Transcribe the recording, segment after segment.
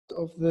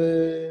of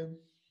the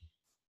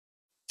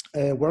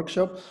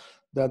workshop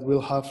that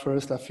will have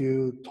first a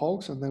few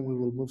talks, and then we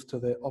will move to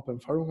the open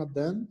forum at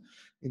the end.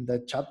 In the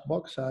chat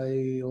box,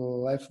 I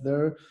left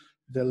there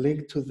the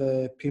link to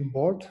the pin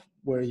board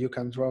where you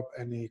can drop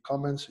any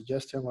comment,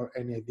 suggestion, or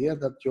any idea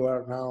that you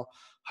are now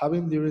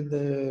having during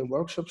the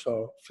workshop,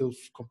 so feel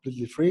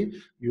completely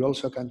free. You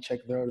also can check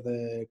there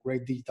the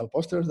great digital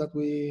posters that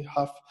we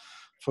have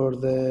for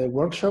the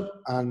workshop.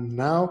 And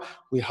now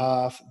we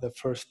have the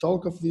first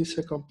talk of this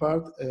second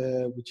part,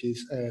 which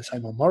is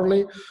Simon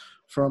Morley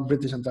from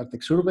British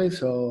Antarctic Survey.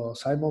 So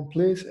Simon,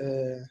 please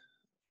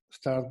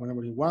start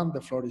whenever you want.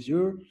 The floor is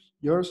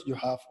yours. You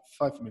have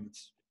 5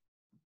 minutes.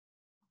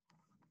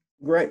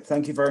 Great,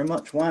 thank you very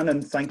much, Juan,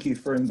 and thank you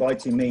for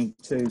inviting me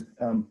to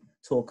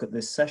talk at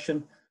this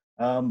session.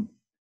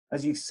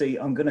 As you see,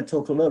 I'm going to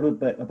talk a little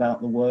bit about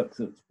the work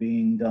that's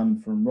being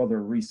done from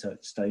Rotherham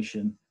Research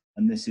Station,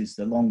 and this is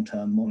the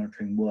long-term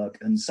monitoring work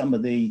and some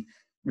of the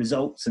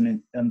results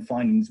and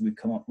findings we've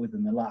come up with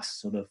in the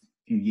last sort of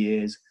few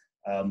years,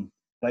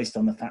 based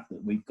on the fact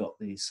that we've got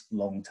these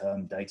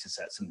long-term data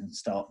sets and can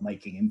start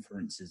making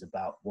inferences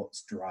about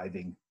what's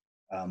driving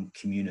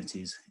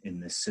communities in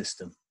this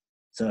system.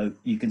 So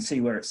you can see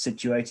where it's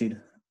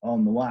situated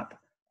on the WAP,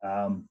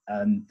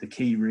 and the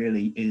key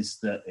really is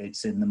that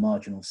it's in the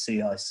marginal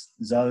sea ice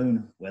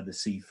zone where the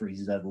sea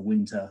freezes over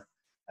winter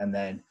and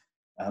then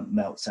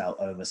melts out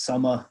over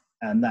summer,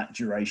 and that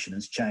duration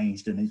has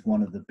changed and is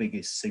one of the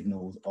biggest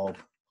signals of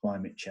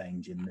climate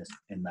change in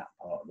that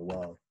part of the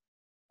world.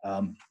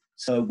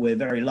 So we're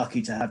very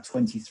lucky to have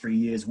 23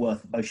 years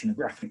worth of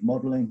oceanographic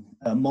modeling,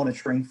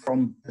 monitoring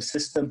from the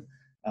system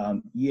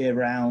year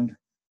round.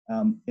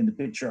 In the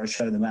picture I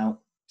show them out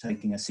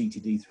taking a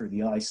CTD through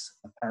the ice.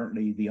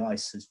 Apparently the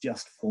ice has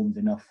just formed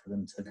enough for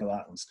them to go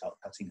out and start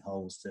cutting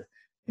holes to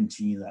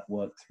continue that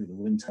work through the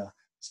winter.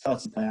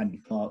 Started by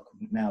Andy Clark,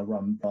 now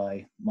run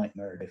by Mike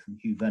Meredith and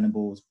Hugh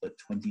Venables, but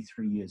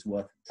 23 years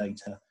worth of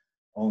data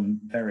on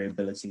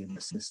variability in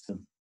the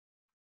system.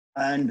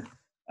 And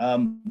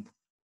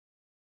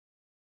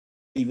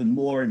even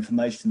more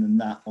information than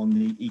that on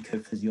the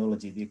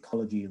ecophysiology, the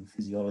ecology and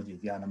physiology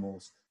of the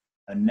animals.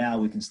 And now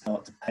we can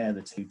start to pair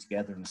the two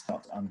together and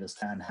start to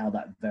understand how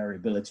that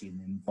variability in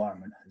the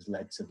environment has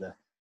led to the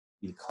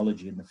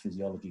ecology and the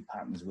physiology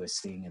patterns we're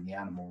seeing in the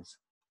animals.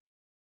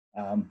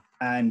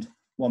 And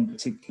one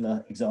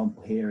particular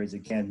example here is,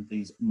 again,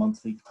 these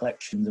monthly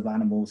collections of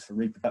animals for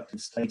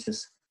reproductive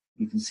status.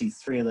 You can see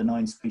 3 of the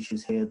 9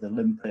 species here, the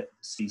limpet,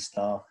 the sea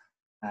star,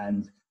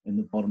 and in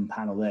the bottom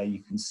panel there, you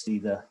can see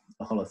the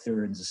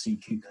holothurians, the sea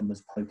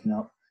cucumbers poking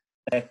up.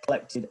 They're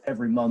collected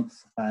every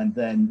month, and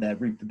then their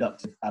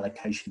reproductive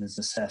allocation is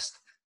assessed,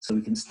 so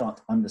we can start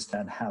to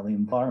understand how the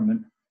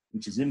environment,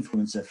 which has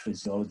influenced their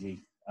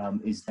physiology,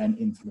 is then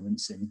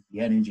influencing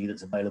the energy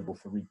that's available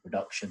for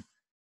reproduction,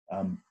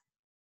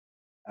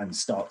 and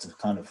start to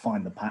kind of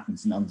find the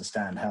patterns and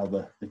understand how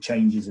the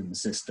changes in the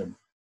system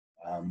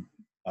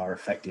are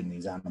affecting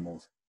these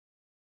animals.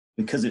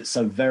 Because it's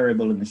so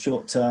variable in the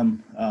short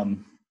term,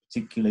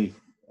 particularly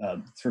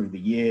through the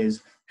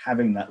years,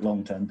 having that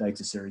long-term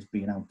data series,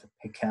 being able to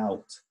pick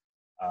out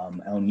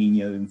El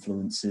Nino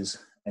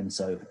influences and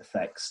so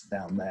effects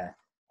down there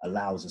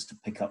allows us to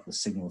pick up the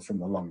signals from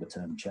the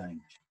longer-term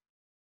change.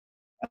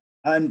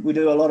 And we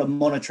do a lot of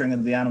monitoring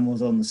of the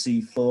animals on the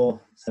sea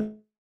floor. So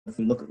if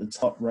we look at the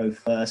top row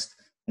first,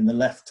 in the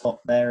left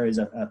top there is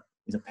a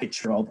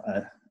picture of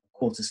a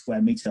 1/4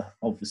 square meter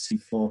of the sea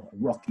floor, a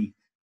rocky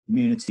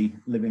community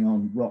living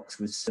on rocks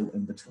with silt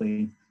in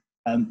between.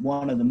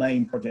 One of the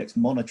main projects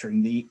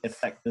monitoring the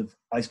effect of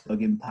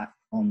iceberg impact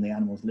on the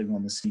animals living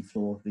on the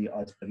seafloor, the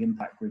iceberg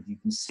impact grid. You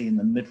can see in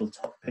the middle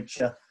top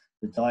picture,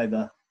 the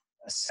diver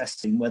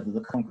assessing whether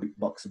the concrete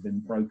blocks have been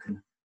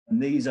broken. And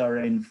these are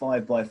in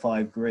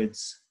 5x5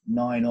 grids,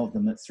 9 of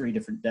them at 3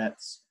 different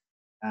depths.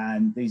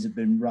 And these have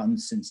been run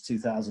since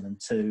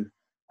 2002.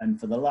 And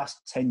for the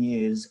last 10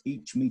 years,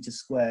 each meter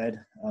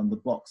squared, the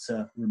blocks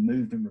are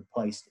removed and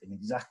replaced in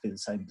exactly the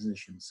same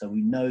position. So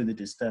we know the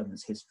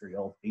disturbance history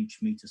of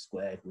each meter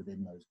squared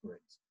within those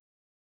grids.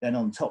 Then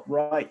on top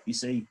right, you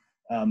see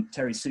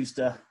Terry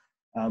Suster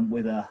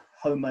with a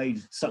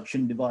homemade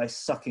suction device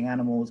sucking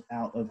animals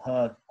out of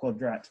her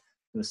quadrat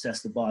to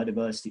assess the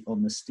biodiversity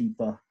on the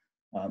steeper,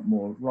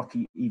 more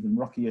rocky, even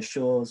rockier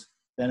shores.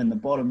 Then in the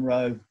bottom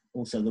row,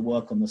 also the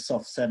work on the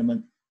soft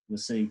sediment. You'll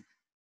see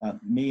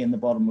me in the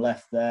bottom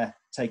left there,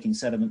 taking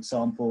sediment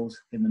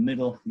samples. In the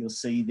middle, you'll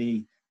see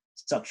the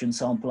suction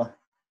sampler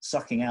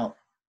sucking out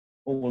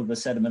all of the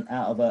sediment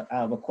out of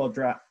a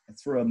quadrat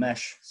through a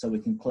mesh so we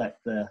can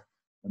collect the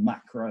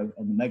macro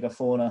and the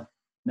megafauna.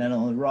 And then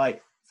on the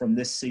right, from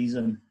this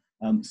season,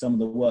 some of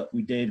the work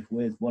we did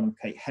with one of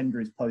Kate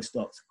Hendry's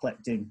postdocs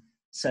collecting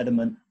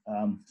sediment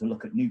to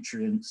look at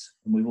nutrients.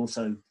 And we've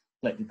also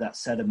collected that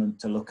sediment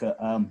to look at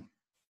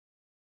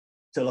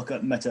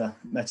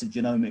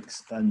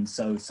metagenomics, and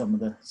so some of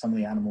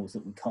the animals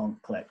that we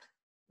can't collect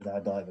with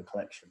our diver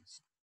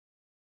collections.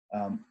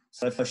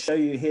 So if I show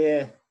you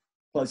here,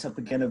 close up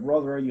again of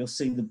Rotherham, you'll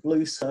see the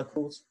blue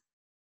circles,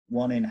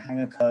 one in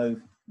Hanger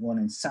Cove one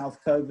in South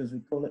Cove, as we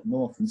call it,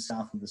 north and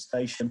south of the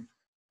station.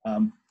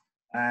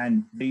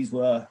 And these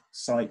were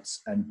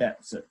sites and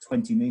depths at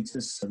 20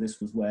 meters. So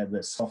this was where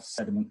the soft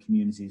sediment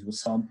communities were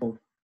sampled.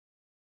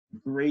 The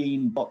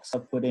green box I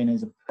put in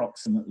is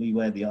approximately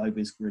where the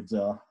IBIS grids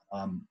are.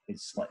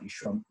 It's slightly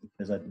shrunk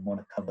because I didn't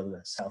want to cover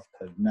the South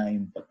Cove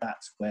name, but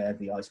that's where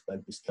the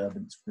iceberg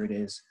disturbance grid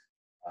is.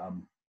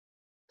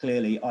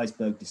 Clearly,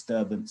 iceberg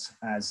disturbance,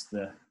 as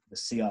the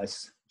sea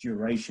ice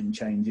duration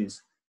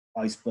changes,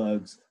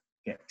 icebergs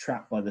get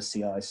trapped by the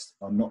sea ice,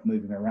 are not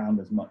moving around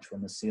as much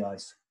when the sea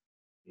ice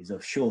is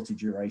of shorter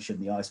duration.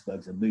 The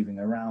icebergs are moving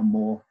around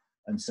more,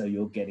 and so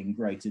you're getting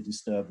greater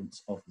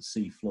disturbance of the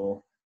sea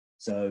floor.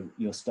 So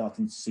you're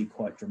starting to see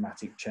quite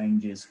dramatic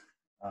changes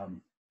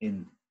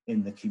in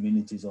the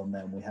communities on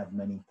there. And we have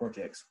many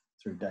projects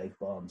through Dave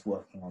Barnes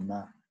working on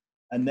that.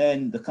 And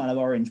then the kind of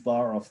orange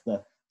bar off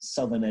the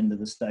southern end of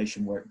the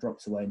station where it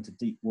drops away into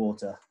deep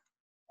water.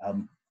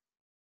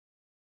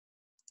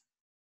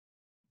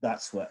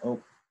 That's where,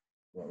 oh,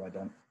 what have I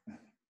done?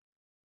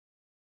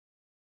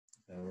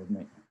 Bear with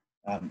me.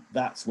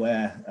 That's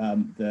where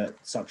the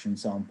suction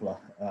sampler,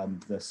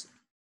 this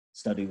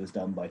study was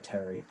done by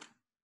Terry.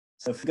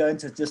 So if we go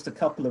into just a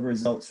couple of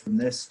results from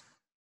this,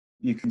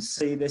 you can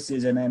see this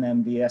is an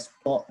NMDS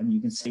plot, and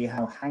you can see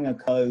how Hanger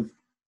Cove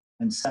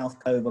and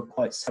South Cove are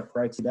quite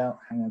separated out.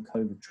 Hanger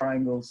Cove the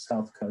triangles,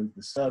 South Cove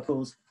the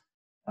circles.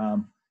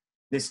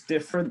 This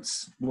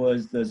difference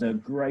was there's a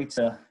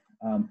greater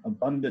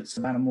abundance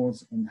of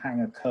animals in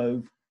Hanger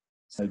Cove,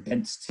 so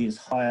density is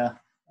higher.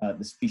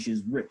 The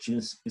species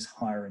richness is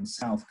higher in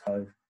South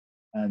Cove,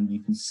 and you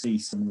can see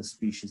some of the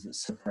species that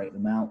separate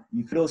them out.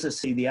 You could also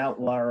see the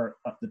outlier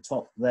up the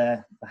top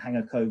there, the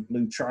Hanger Cove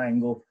blue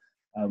triangle,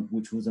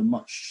 which was a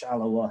much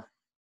shallower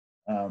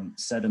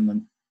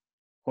sediment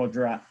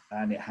quadrat,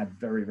 and it had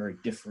very, very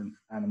different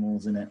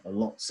animals in it,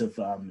 lots of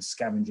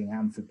scavenging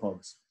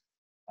amphipods.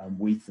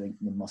 We think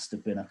there must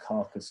have been a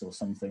carcass or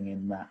something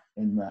in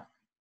that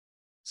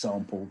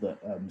sample that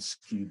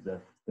skewed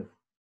the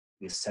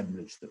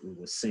assemblage that we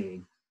were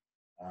seeing.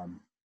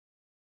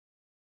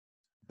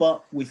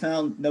 But we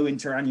found no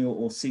interannual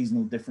or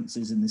seasonal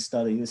differences in this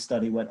study. This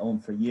study went on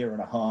for a year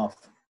and a half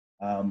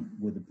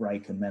with a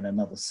break and then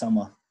another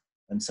summer.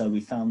 And so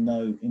we found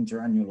no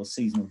interannual or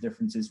seasonal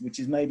differences, which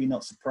is maybe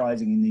not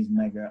surprising in these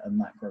mega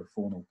and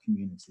macrofaunal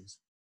communities,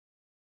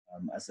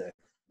 as they're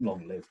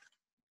long-lived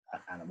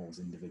animals,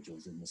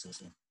 individuals in the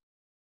system.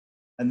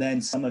 And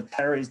then some of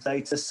Terry's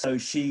data. So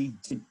she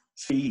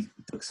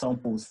took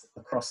samples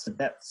across the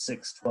depth,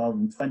 6, 12,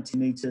 and 20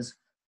 meters.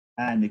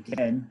 And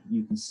again,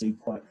 you can see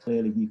quite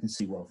clearly, you can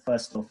see, well,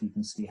 first off, you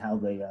can see how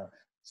the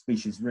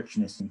species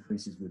richness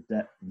increases with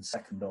depth. And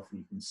second off,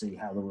 you can see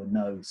how there were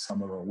no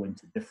summer or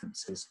winter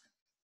differences.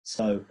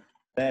 So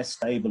they're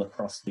stable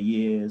across the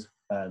years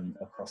and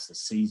across the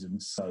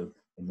seasons. So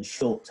in the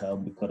short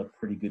term, we've got a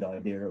pretty good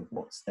idea of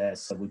what's there.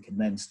 So we can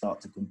then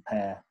start to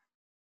compare,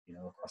 you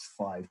know, across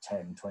 5,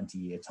 10,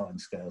 20-year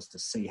timescales to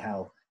see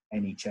how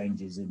any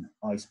changes in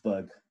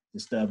iceberg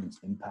disturbance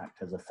impact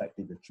has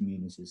affected the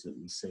communities that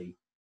we see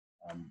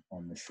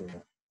on the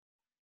shore.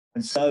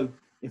 And so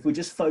if we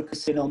just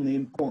focus in on the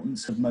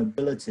importance of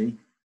mobility,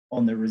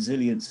 on the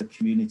resilience of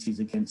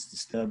communities against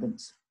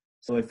disturbance.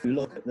 So if we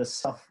look at the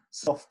soft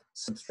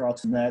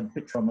substratum there, the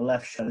picture on the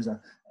left shows a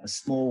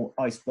small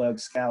iceberg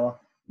scour.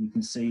 You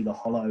can see the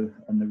hollow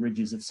and the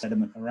ridges of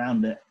sediment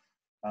around it.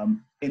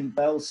 In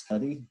Bell's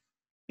study,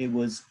 it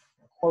was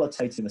a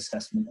qualitative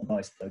assessment of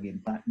iceberg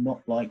impact,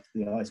 not like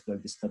the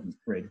iceberg disturbance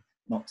grid,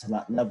 not to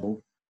that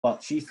level,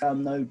 but she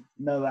found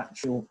no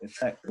actual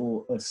effect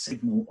or a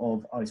signal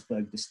of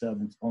iceberg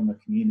disturbance on the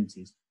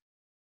communities.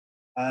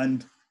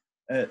 And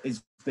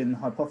it's been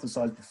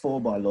hypothesized before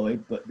by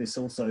Lloyd, but this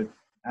also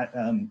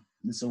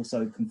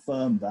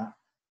confirmed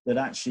that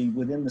actually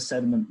within the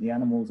sediment, the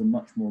animals are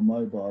much more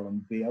mobile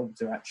and be able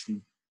to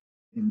actually,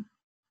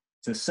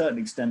 to a certain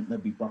extent, they'll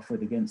be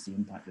buffered against the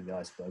impact of the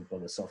iceberg by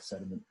the soft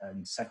sediment,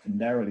 and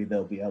secondarily,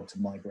 they'll be able to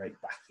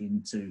migrate back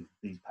into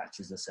these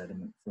patches of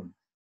sediment from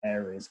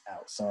areas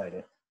outside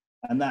it.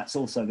 And that's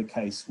also the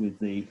case with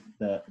the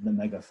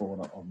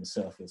megafauna on the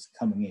surface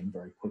coming in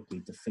very quickly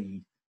to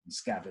feed and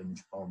scavenge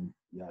on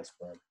the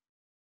iceberg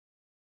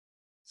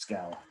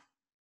scour.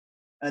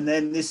 And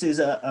then this is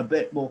a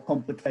bit more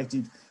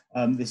complicated.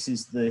 This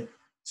is the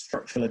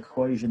structural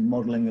equation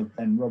modeling of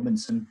Ben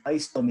Robinson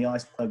based on the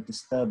iceberg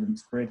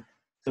disturbance grid.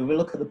 So we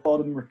look at the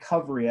bottom,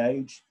 recovery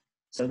age.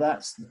 So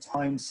that's the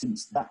time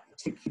since that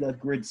particular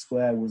grid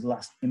square was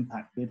last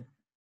impacted.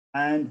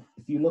 And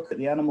if you look at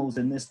the animals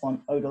in this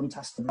one,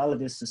 Odontaster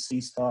validus, the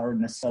sea star,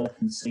 and Nacella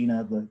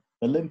cancina,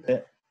 the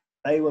limpet,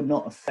 they were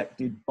not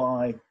affected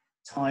by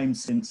time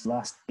since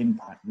last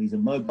impact. These are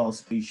mobile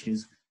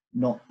species,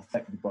 not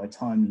affected by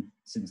time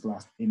since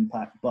last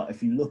impact. But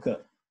if you look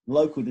at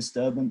local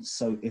disturbance,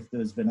 so if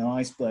there's been an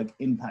iceberg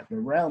impact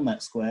around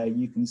that square,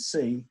 you can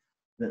see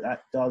that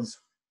that does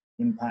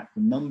impact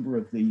the number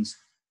of these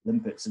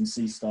limpets and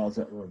sea stars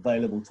that are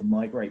available to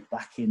migrate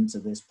back into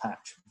this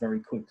patch very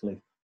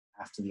quickly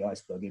after the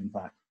iceberg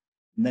impact.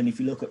 And then if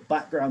you look at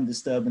background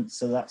disturbance,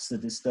 so that's the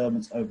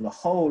disturbance over the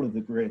whole of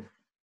the grid,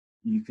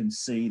 you can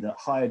see that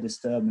higher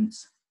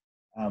disturbance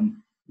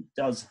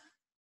does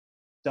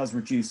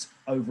reduce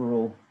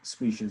overall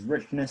species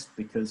richness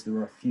because there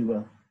are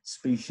fewer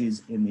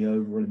species in the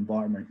overall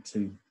environment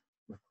to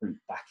recruit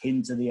back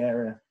into the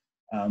area.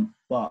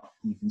 But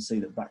you can see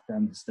that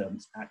background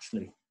disturbance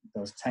actually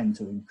does tend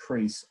to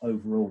increase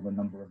overall the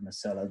number of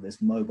Nacella,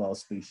 this mobile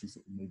species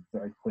that move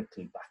very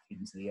quickly back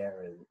into the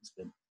area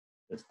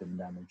that's been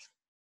damaged.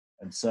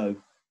 And so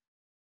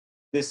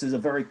this is a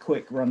very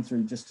quick run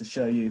through just to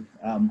show you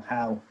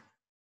how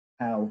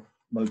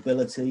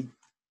mobility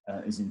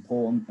is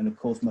important. And of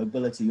course,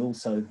 mobility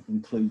also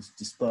includes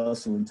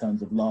dispersal in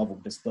terms of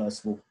larval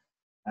dispersal,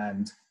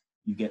 and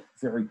you get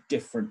very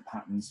different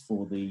patterns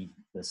for the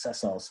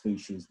sessile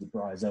species, the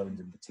bryozoans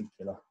in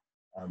particular,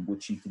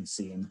 which you can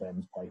see in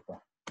Ben's paper.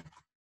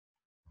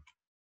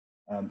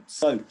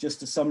 So just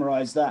to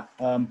summarize that,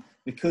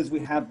 because we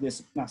have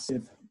this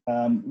massive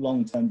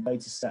long-term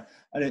data set,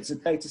 and it's a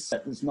data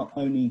set that's not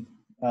only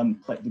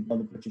collected by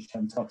the British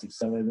Antarctic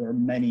Survey, there are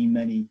many,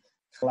 many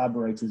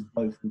collaborators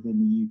both within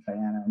the UK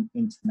and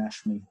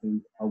internationally who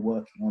are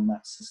working on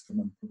that system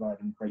and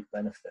providing great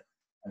benefit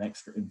and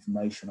extra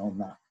information on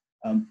that.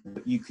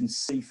 But you can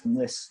see from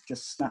this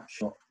just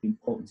snapshot the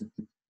importance of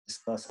the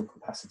dispersal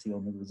capacity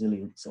on the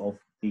resilience of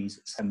these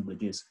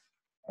assemblages,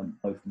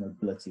 both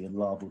mobility and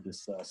larval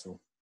dispersal.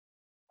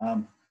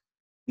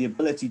 The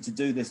ability to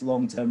do this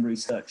long-term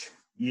research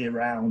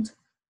year-round,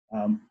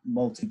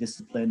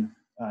 multidiscipline,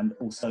 and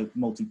also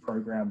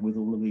multi-program with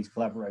all of these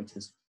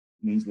collaborators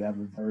means we have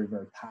a very,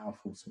 very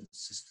powerful sort of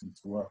system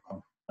to work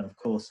on. And of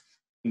course,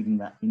 feeding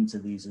that into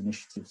these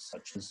initiatives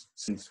such as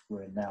SOOS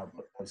we're in now,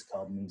 but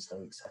post-carbon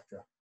ESO,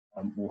 etc.,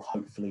 will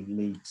hopefully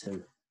lead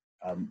to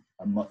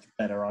a much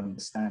better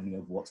understanding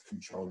of what's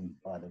controlling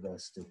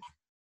biodiversity.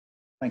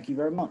 Thank you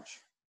very much.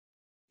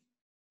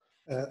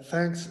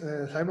 Thanks,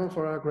 Simon,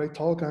 for a great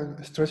talk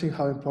and stressing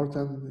how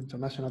important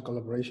international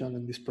collaboration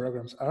and these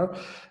programs are.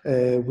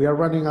 We are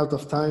running out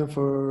of time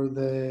for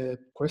the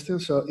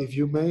questions, so if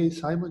you may,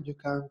 Simon, you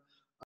can.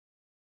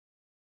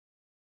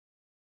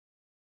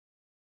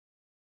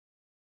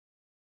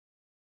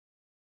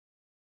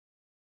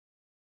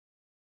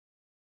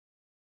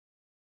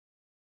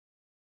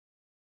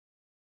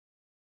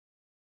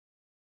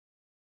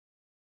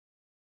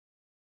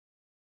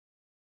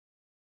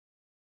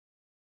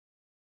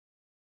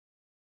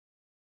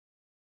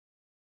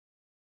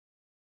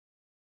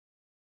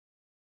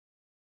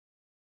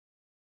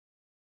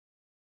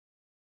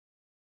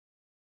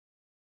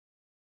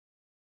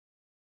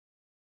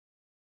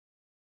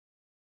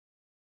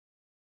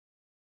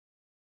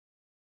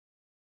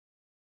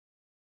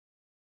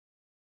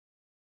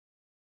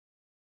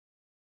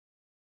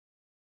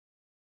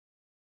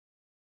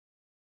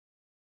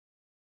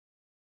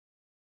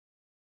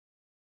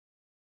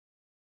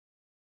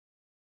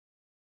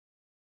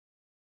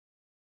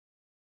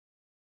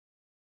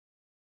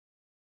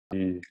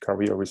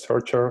 Career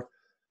researcher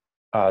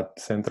at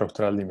Centro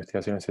Austral de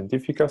Investigaciones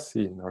Científicas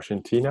in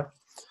Argentina.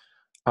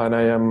 And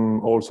I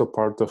am also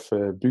part of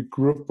a big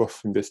group of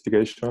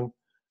investigation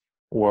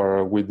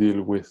where we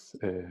deal with,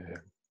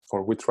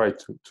 or we try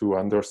to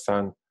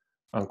understand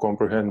and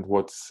comprehend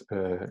what's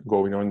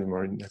going on in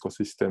marine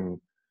ecosystem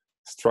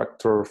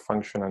structure,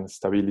 function, and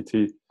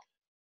stability.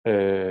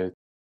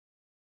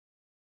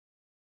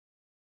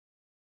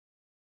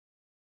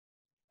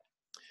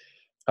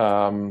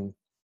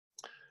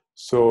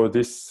 So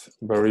this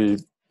very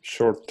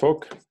short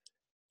talk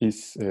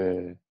is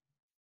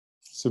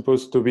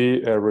supposed to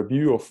be a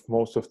review of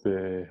most of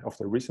the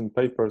recent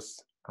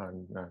papers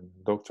and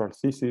doctoral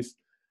theses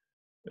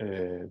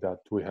that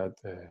we had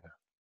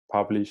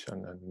published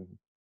and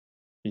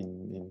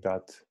in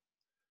that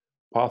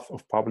path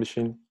of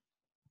publishing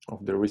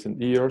of the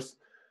recent years,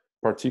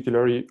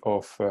 particularly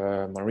of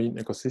marine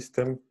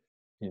ecosystem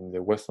in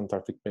the West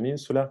Antarctic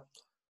Peninsula.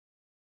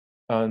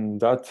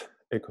 And that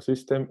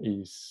ecosystem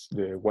is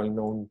the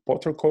well-known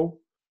Potter Cove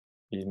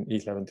in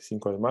Isla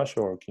 25 de Mayo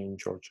or King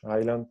George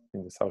Island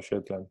in the South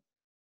Shetland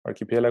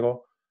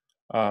archipelago.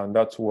 And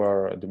that's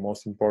where the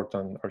most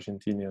important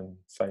Argentinian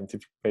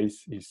scientific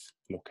base is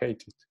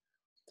located.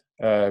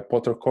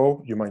 Potter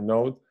Cove, you might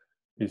know,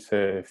 is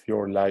a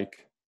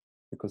fjord-like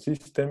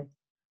ecosystem.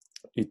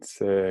 It's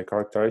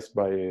characterized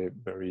by a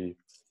very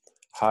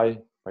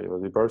high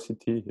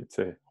biodiversity. It's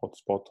a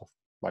hotspot of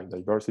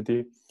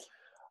biodiversity.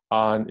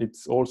 And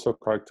it's also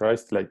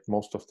characterized, like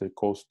most of the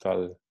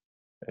coastal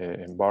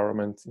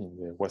environment in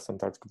the West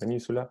Antarctic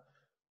Peninsula,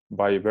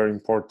 by a very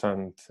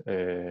important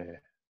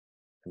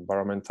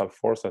environmental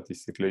force that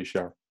is the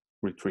glacier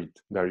retreat.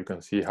 There you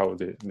can see how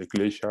the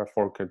glacier,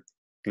 Forked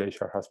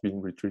Glacier, has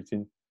been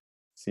retreating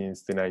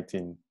since the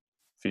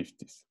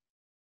 1950s.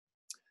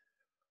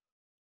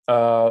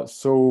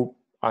 So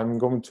I'm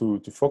going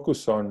to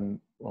focus on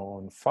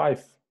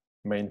 5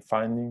 main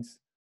findings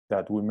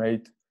that we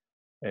made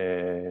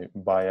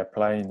by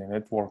applying a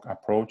network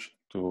approach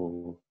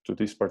to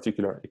this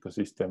particular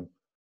ecosystem,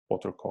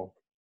 Potter Cove.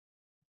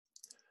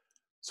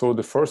 So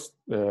the first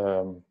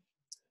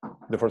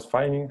The first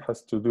finding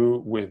has to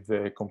do with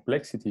the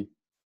complexity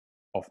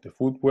of the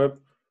food web.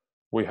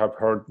 We have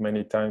heard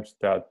many times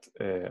that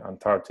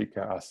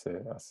Antarctica as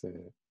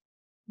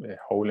a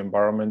whole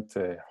environment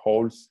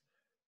holds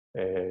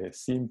a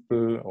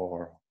simple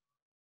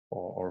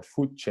or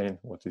food chain,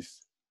 what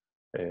is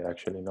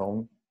actually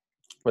known.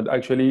 But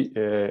actually,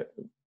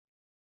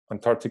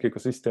 Antarctic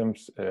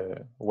ecosystems,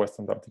 West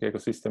Antarctic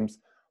ecosystems,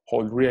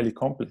 hold really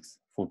complex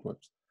food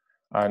webs.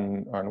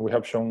 And we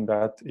have shown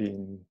that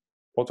in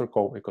Potter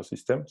Cove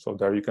ecosystem. So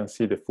there you can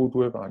see the food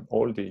web and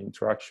all the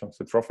interactions,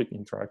 the trophic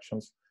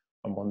interactions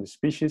among the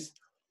species.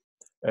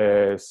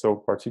 So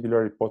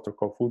particularly Potter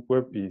Cove food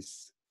web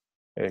is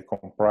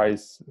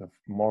comprised of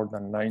more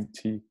than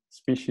 90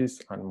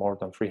 species and more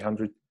than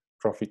 300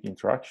 trophic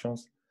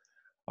interactions.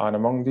 And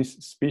among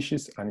these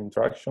species and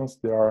interactions,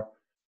 there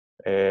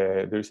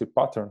is a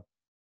pattern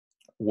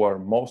where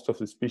most of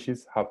the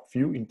species have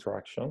few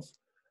interactions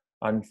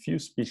and few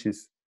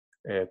species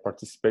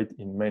participate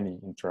in many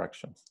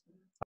interactions.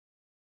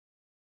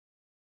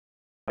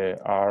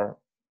 Are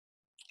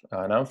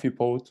an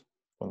amphipod,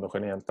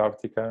 Condogenia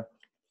antarctica,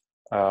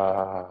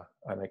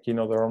 an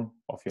echinoderm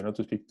of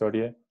Ionotus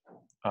victoriae,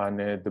 and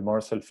the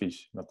demersal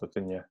fish,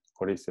 Nototenia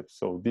coryceps.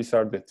 So these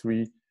are the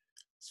three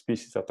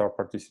species that are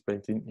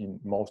participating in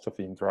most of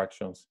the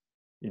interactions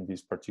in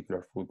this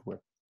particular food web.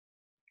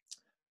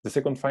 The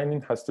second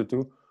finding has to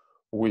do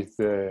with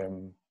a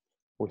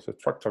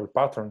structural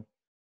pattern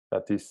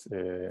that is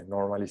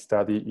normally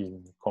studied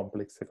in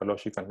complex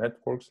ecological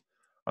networks,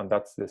 and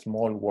that's the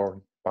small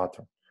worm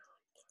pattern.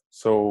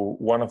 So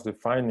one of the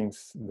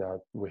findings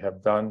that we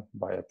have done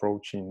by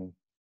approaching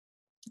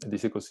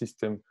this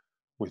ecosystem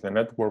with a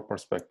network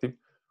perspective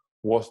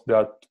was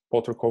that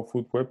Potter Cove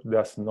food web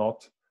does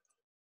not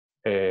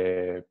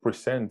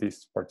present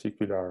this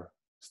particular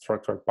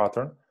structural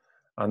pattern,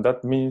 and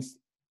that means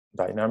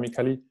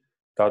dynamically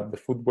that the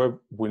food web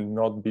will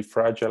not be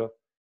fragile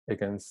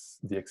against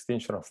the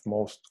extinction of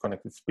most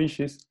connected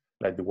species,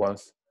 like the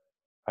ones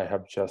I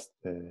have just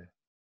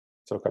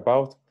talked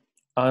about.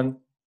 And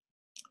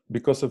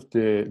because of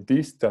the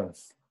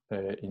distance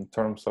in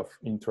terms of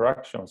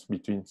interactions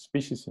between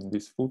species in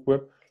this food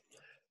web,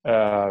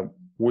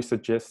 we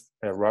suggest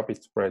a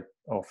rapid spread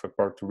of a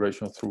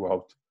perturbation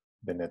throughout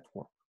the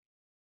network.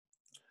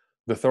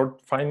 The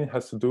third finding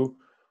has to do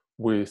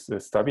with the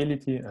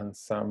stability and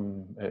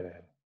some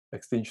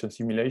extinction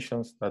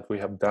simulations that we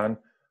have done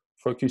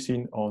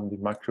focusing on the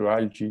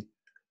macroalgae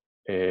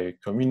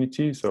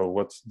community. So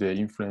what's the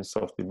influence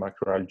of the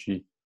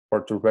macroalgae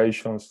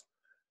perturbations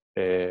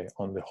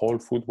on the whole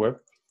food web?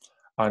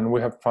 And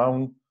we have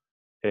found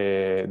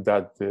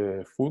that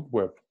the food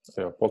web,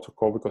 Potter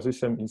Cove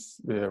ecosystem, is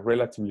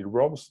relatively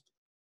robust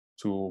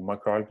to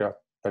macroalgae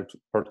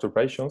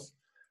perturbations.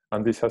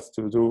 And this has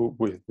to do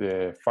with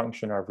the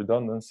functional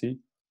redundancy.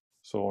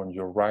 So on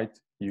your right,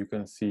 you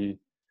can see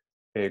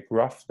a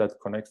graph that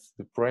connects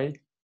the prey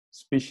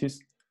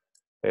species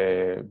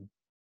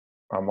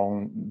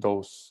among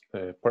those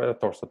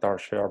predators that are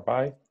shared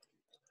by.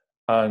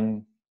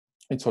 And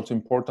it's also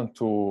important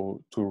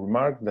to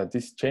remark that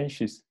these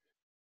changes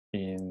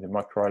in the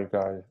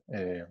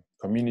macroalgae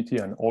community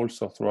and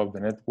also throughout the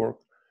network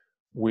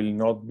will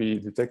not be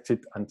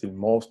detected until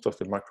most of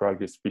the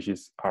macroalgae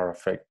species are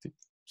affected.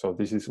 So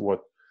this is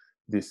what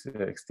these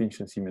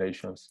extinction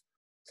simulations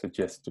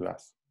suggest to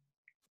us.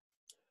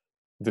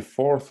 The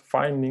fourth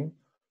finding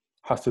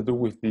has to do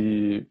with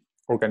the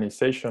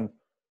organization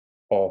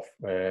of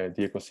the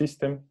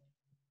ecosystem.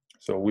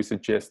 So we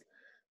suggest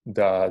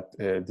that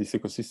this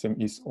ecosystem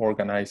is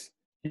organized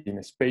in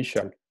a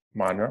spatial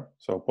manner.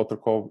 So Potter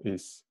Cove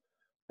is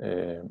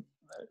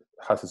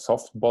has a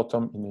soft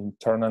bottom in the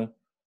internal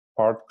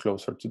part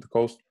closer to the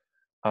coast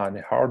and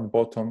a hard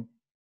bottom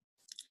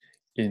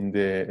in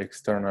the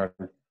external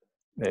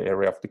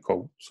area of the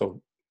cove.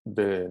 So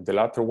the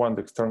latter one,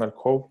 the external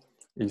cove,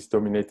 is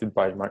dominated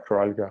by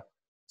macroalgae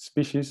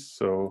species.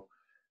 So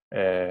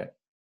the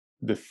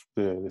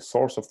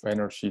source of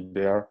energy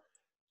there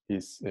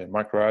is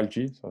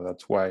macroalgae. So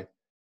that's why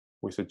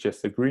we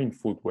suggest a green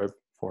food web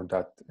for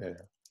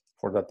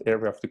that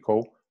area of the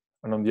cove.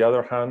 And on the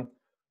other hand,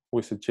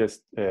 we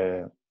suggest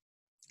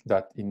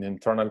that in the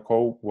internal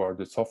cove, where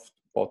the soft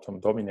bottom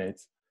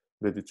dominates,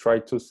 the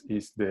detritus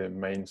is the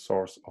main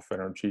source of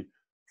energy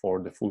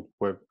for the food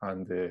web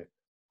and the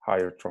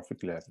higher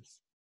trophic levels.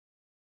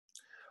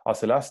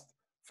 As a last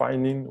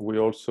finding, we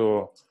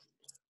also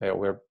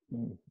we're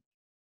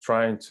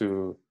trying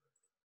to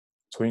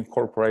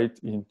incorporate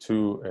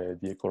into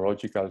the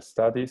ecological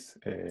studies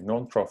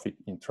non-trophic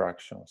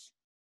interactions.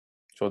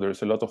 So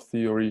there's a lot of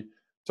theory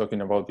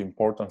talking about the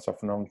importance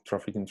of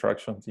non-trophic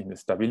interactions in the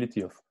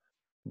stability of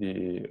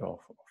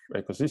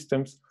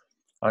ecosystems,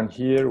 and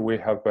here we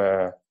have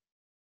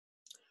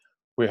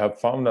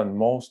found that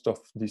most of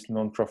these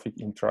non-trophic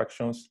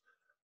interactions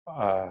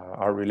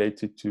are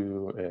related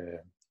to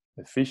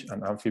the fish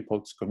and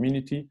amphipods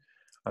community,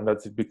 and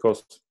that's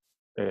because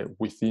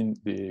within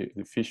the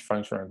fish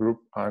functional group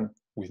and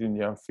within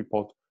the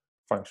amphipod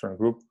functional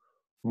group,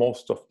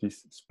 most of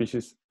these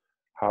species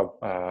have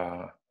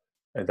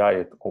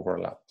diet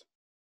overlapped.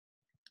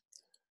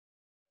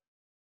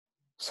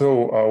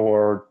 So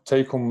our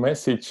take-home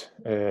message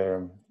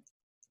is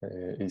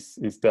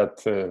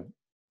that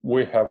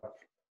we have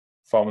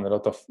found a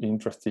lot of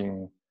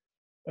interesting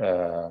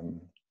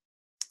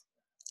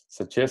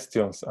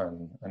suggestions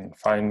and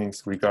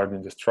findings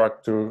regarding the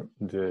structure,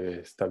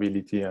 the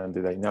stability, and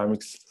the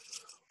dynamics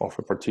of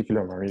a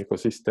particular marine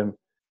ecosystem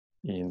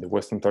in the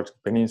West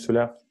Antarctic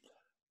Peninsula.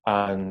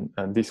 And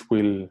this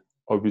will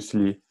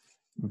obviously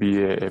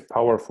be a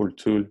powerful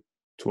tool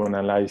to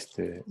analyze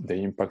the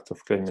impact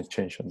of climate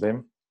change on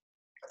them.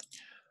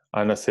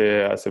 And as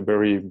a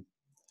very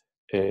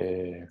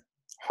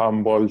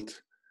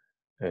Humboldt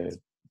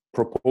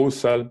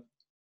proposal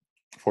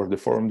for the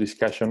forum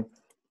discussion,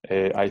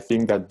 I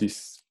think that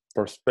this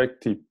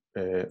perspective,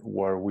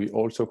 where we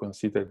also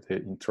consider the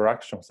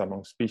interactions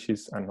among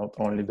species and not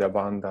only the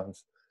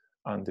abundance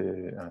and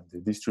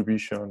the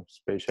distribution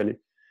spatially,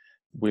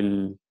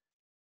 will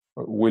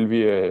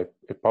be a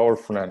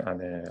powerful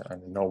and a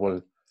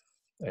novel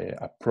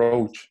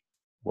approach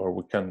where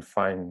we can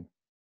find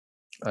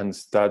and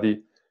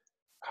study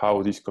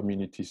how these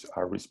communities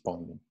are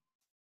responding.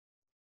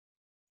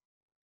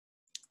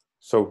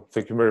 So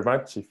thank you very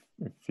much. If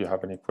you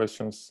have any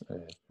questions,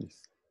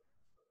 please.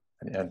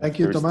 Thank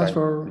you, Tomás,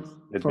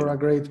 for a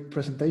great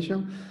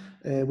presentation.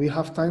 We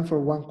have time for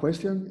one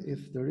question,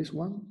 if there is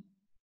one.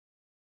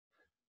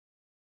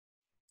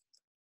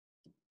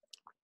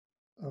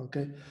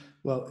 Okay,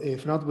 well,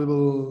 if not, we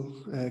will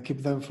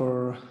keep them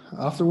for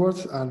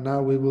afterwards. And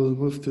now we will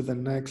move to the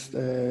next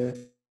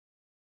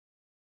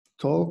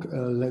talk.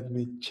 Let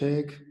me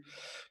check.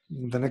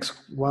 The next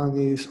one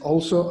is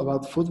also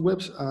about food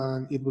webs,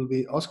 and it will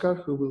be Oscar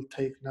who will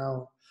take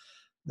now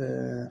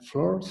the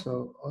floor.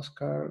 So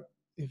Oscar,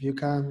 if you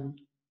can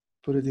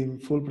put it in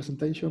full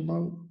presentation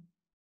mode.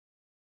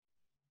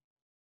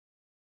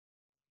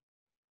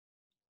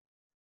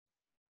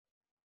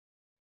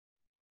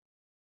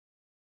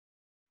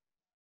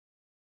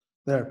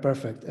 There,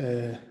 perfect.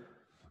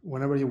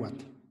 Whenever you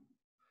want.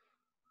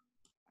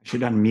 I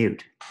should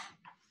unmute.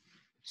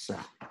 So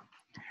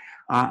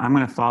I'm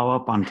going to follow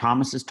up on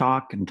Thomas's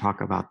talk and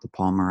talk about the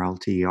Palmer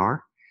LTER.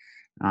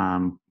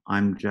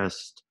 I'm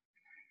just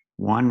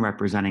one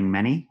representing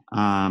many.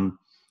 I'm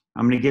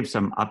going to give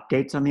some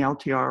updates on the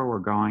LTR. We're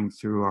going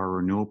through our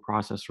renewal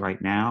process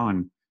right now,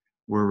 and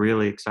we're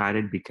really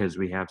excited because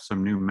we have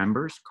some new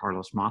members,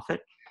 Carlos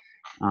Moffat,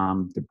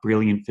 the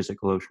brilliant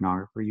physical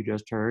oceanographer you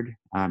just heard,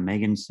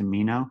 Megan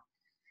Cimino,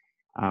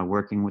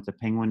 working with the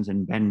penguins,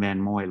 and Ben Van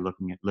Moy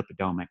looking at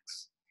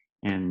lipidomics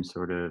and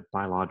sort of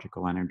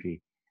biological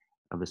energy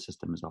of the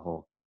system as a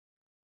whole.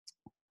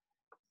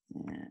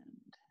 And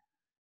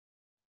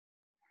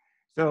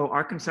so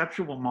our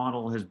conceptual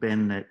model has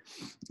been that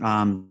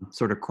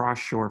sort of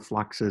cross-shore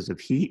fluxes of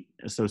heat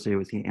associated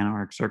with the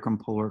Antarctic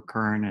circumpolar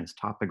current is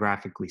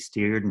topographically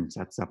steered and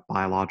sets up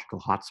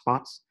biological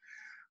hotspots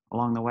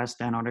along the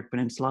West Antarctic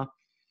Peninsula.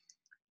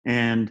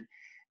 And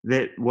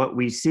that what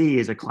we see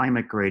is a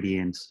climate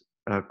gradient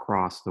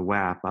across the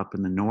WAP. Up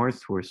in the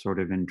north, we're sort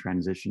of in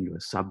transition to a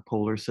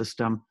subpolar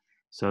system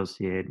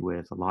associated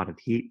with a lot of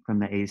heat from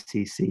the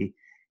ACC.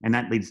 And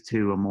that leads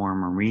to a more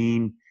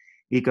marine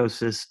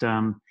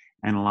ecosystem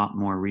and a lot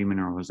more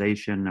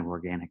remineralization of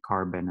organic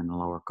carbon and a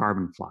lower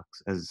carbon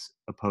flux, as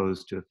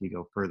opposed to if you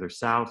go further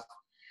south,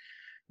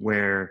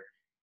 where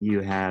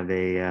you have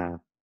a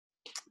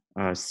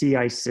sea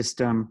ice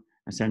system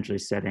essentially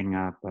setting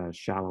up a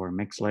shallower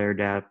mixed layer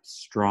depth,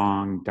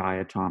 strong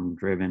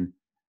diatom-driven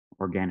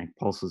organic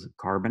pulses of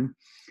carbon.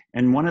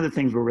 And one of the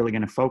things we're really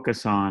going to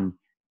focus on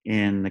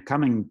in the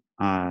coming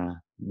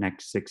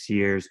next 6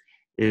 years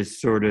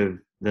is sort of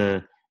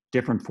the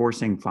different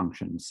forcing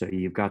functions. So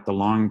you've got the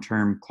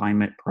long-term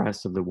climate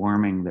press of the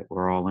warming that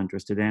we're all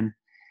interested in.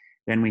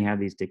 Then we have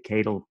these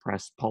decadal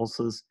press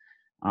pulses.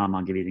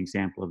 I'll give you an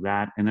example of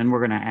that. And then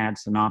we're going to add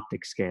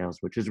synoptic scales,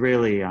 which is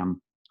really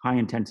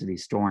high-intensity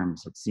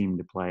storms that seem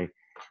to play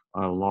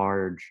a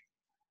large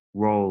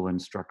role in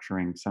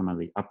structuring some of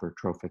the upper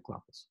trophic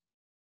levels.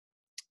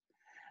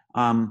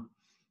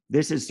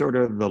 This is sort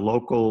of the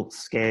local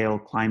scale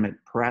climate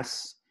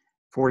press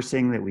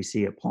forcing that we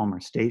see at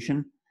Palmer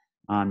Station.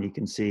 You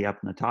can see up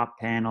in the top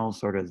panel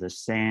sort of the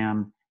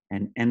SAM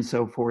and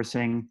ENSO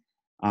forcing.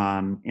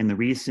 In the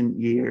recent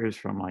years,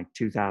 from like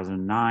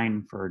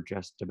 2009, for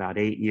just about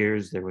 8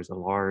 years, there was a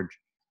large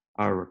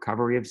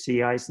recovery of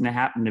sea ice, and it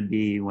happened to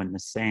be when the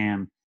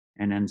SAM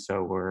and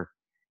ENSO were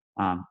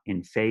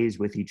in phase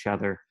with each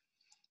other.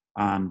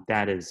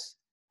 That is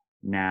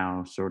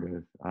now sort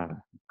of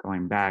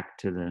going back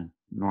to the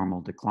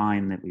normal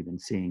decline that we've been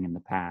seeing in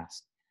the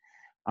past.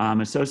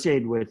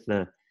 Associated with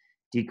the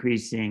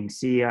decreasing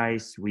sea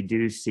ice, we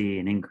do see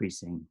an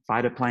increasing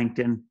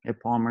phytoplankton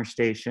at Palmer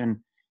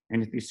Station.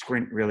 And if you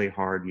squint really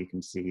hard, you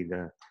can see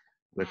the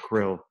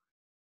krill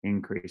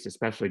increase,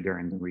 especially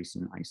during the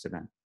recent ice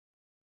event.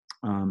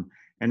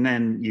 And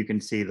then you can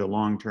see the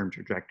long-term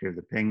trajectory of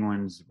the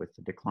penguins with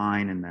the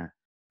decline in the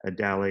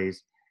adeles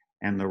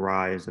and the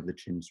rise of the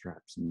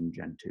chinstraps and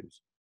gen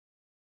 2s.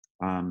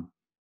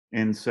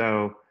 And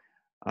so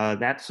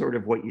That's sort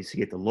of what you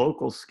see at the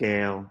local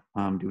scale.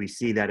 Do we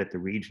see that at the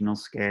regional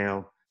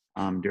scale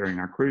during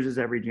our cruises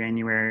every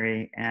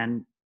January?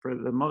 And for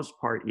the most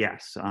part,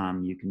 yes.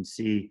 You can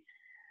see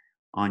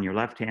on your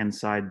left-hand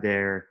side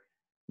there,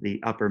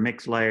 the upper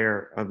mixed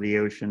layer of the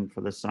ocean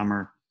for the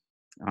summer.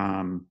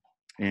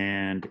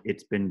 And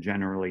it's been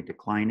generally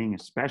declining,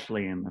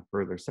 especially in the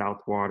further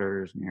south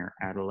waters near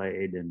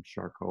Adelaide and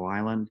Charcot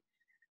Island.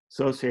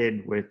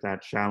 Associated with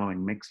that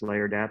shallowing mixed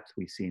layer depth,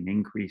 we see an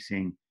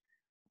increasing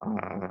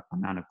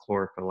amount of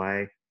chlorophyll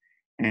A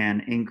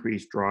and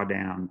increased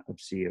drawdown of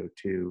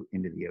CO2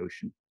 into the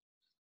ocean.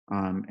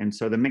 And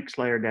so the mixed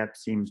layer depth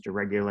seems to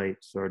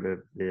regulate sort of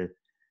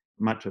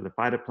much of the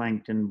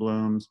phytoplankton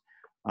blooms,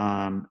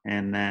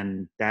 and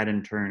then that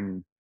in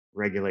turn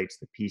regulates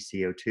the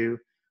PCO2.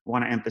 I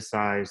want to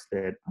emphasize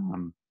that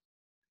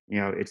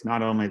it's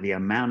not only the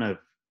amount of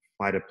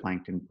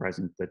phytoplankton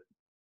present that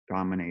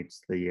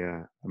dominates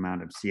the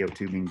amount of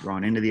CO2 being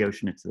drawn into the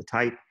ocean, it's the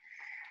type.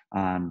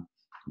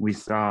 We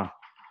saw,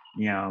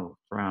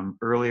 from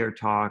earlier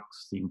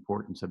talks, the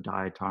importance of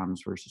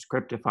diatoms versus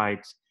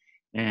cryptophytes.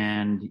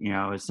 And,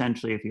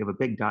 essentially, if you have a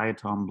big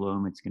diatom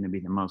bloom, it's going to be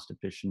the most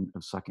efficient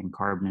of sucking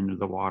carbon into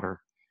the water.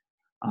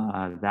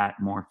 That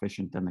more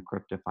efficient than the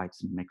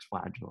cryptophytes and mixed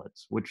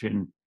flagellates, which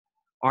in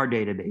our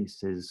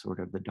database is sort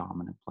of the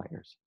dominant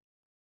players.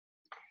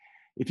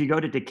 If you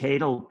go to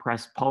decadal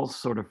press pulse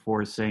sort of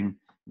forcing,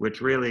 which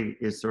really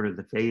is sort of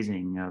the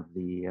phasing of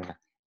the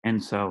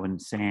ENSO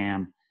and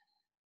SAM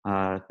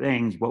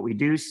things, what we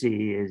do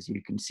see is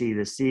you can see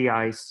the sea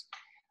ice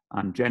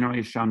generally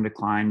has shown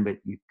decline, but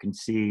you can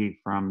see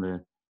from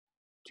the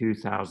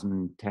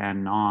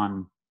 2010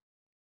 on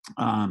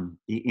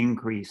the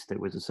increase that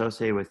was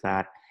associated with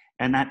that.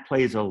 And that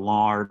plays a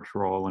large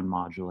role in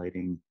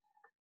modulating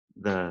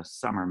the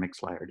summer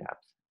mixed layer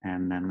depth.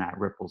 And then that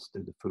ripples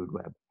through the food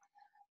web.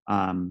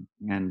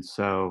 And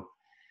so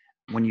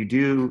when you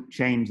do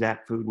change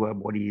that food web,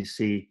 what do you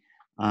see?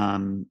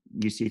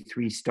 You see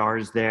 3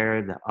 stars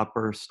there. The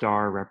upper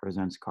star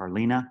represents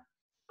Carlina,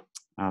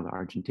 the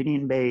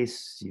Argentinian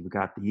base. You've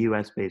got the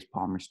US-based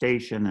Palmer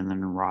Station, and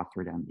then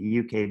Rotterdam, the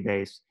UK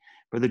base.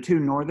 For the 2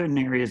 northern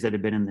areas that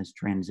have been in this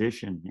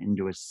transition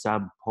into a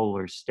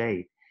subpolar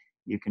state,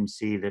 you can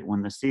see that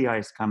when the sea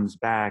ice comes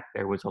back,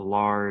 there was a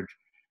large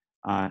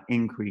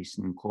increase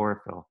in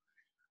chlorophyll.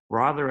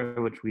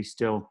 Rotterdam, which we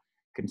still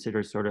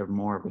consider sort of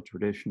more of a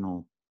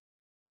traditional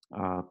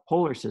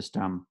polar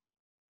system,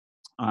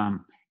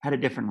 had a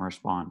different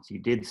response. You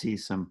did see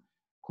some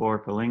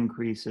chlorophyll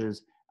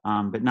increases,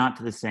 but not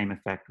to the same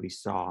effect we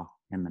saw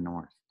in the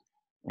north.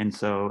 And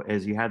so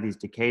as you have these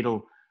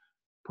decadal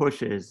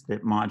pushes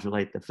that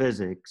modulate the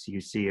physics,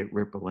 you see it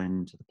ripple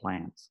into the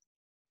plants.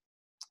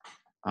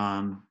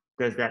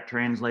 Does that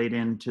translate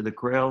into the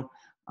krill?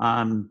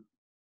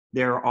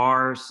 There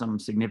are some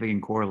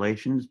significant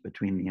correlations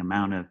between the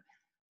amount of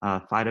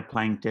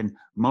phytoplankton.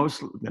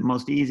 The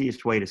most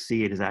easiest way to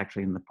see it is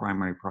actually in the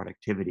primary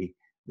productivity,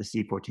 the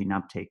C14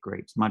 uptake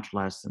rates, much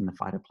less than the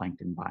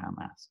phytoplankton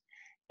biomass.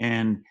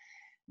 And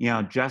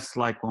just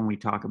like when we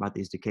talk about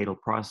these decadal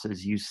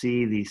processes, you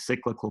see these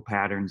cyclical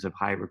patterns of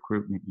high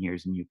recruitment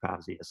years in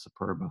Euphausia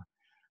superba.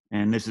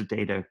 And this is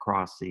data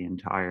across the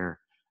entire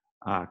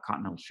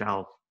continental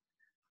shelf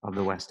of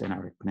the West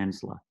Antarctic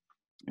Peninsula.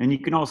 And you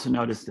can also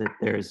notice that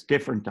there's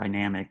different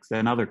dynamics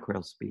than other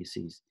krill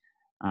species.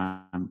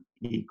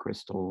 E.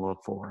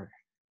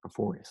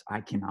 crystallophorus. I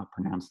cannot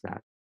pronounce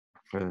that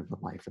for the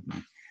life of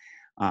me.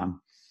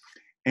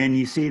 And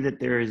you see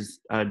that there's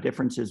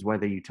differences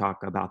whether you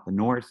talk about the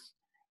north,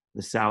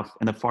 the south,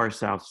 and the far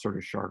south sort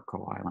of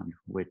Charcot Island,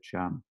 which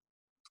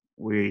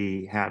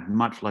we have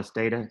much less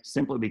data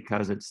simply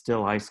because it's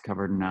still ice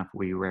covered enough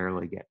we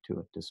rarely get to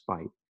it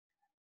despite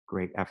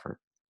great effort.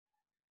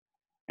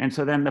 And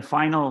so then the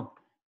final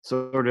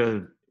sort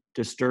of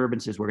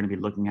disturbances we're going to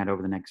be looking at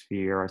over the next few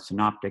years are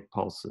synoptic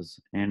pulses.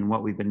 And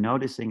what we've been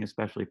noticing,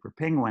 especially for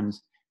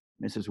penguins,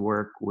 this is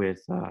work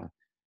with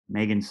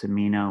Megan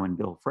Cimino and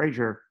Bill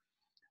Fraser,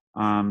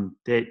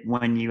 that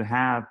when you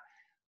have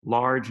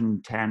large,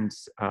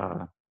 intense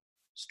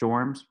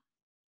storms,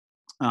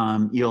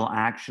 you'll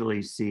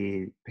actually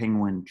see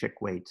penguin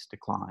chick weights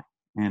decline.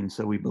 And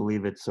so we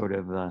believe it's sort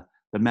of the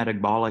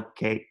metabolic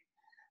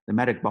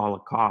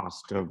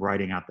cost of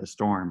riding out the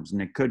storms.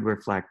 And it could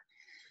reflect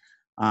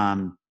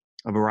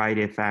a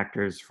variety of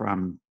factors,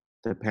 from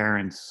the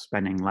parents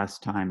spending less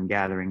time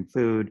gathering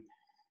food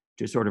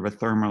to sort of a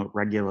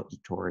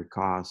thermoregulatory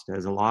cost,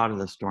 as a lot of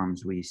the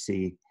storms we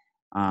see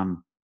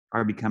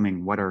are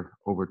becoming wetter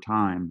over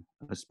time,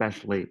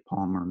 especially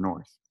Palmer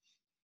North.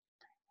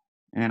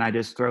 And I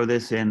just throw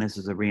this in. This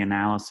is a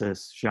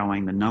reanalysis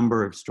showing the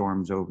number of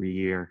storms over a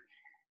year,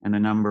 and the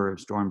number of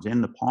storms in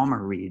the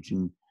Palmer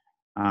region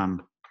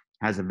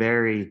has a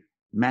very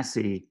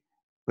messy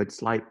but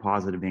slight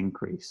positive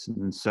increase.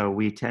 And so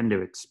we tend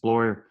to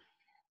explore,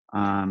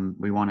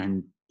 we want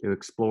to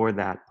explore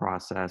that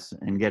process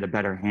and get a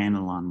better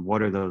handle on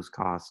what are those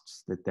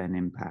costs that then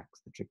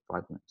impacts the chick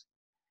fledglings.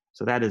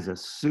 So that is a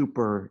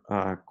super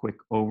quick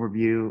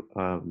overview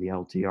of the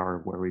LTR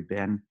of where we've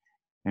been.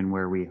 and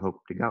where we hope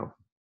to go.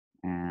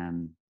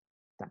 And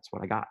that's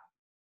what I got.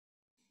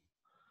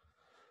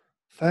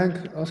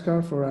 Thank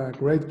Oscar for a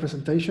great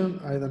presentation.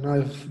 I don't know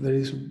if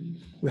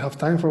we have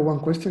time for one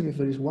question, if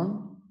there is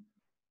one.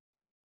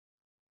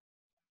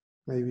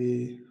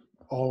 Maybe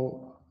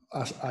all,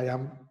 as I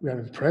am, we are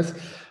impressed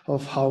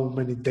of how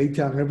many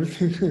data and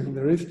everything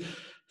there is.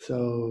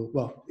 So,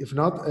 well, if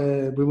not,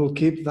 we will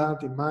keep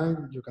that in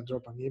mind. You can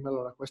drop an email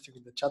or a question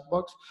in the chat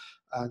box.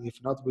 And if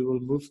not, we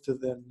will move to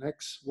the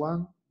next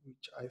one,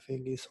 which I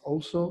think is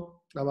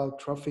also about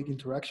trophic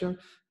interaction.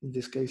 In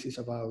this case, it's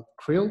about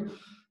krill.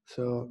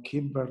 So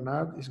Kim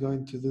Bernard is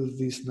going to do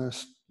this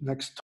next